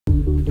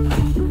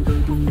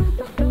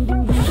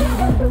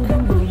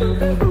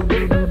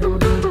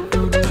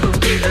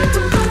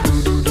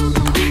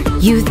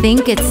You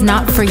think it's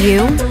not for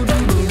you?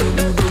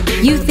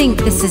 You think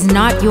this is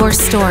not your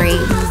story.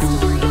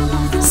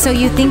 So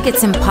you think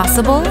it's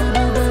impossible?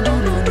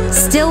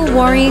 Still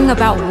worrying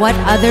about what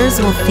others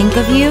will think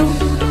of you?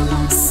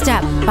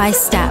 Step by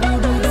step,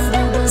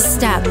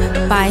 step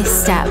by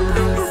step.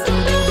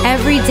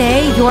 Every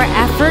day, your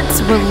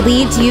efforts will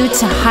lead you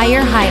to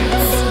higher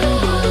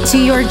heights, to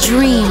your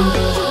dream,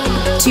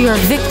 to your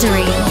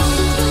victory.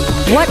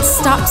 What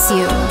stops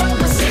you?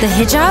 The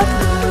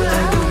hijab?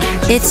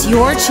 It's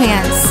your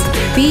chance.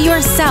 Be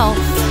yourself.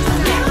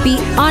 Be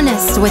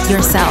honest with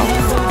yourself.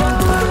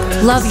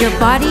 Love your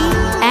body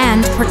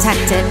and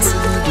protect it.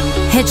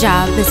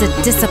 Hijab is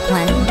a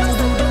discipline.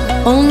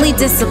 Only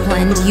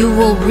disciplined you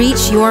will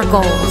reach your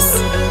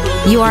goals.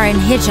 You are in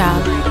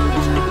hijab.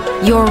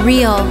 You're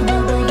real.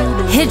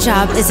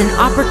 Hijab is an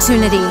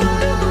opportunity.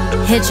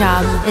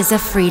 Hijab is a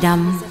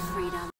freedom.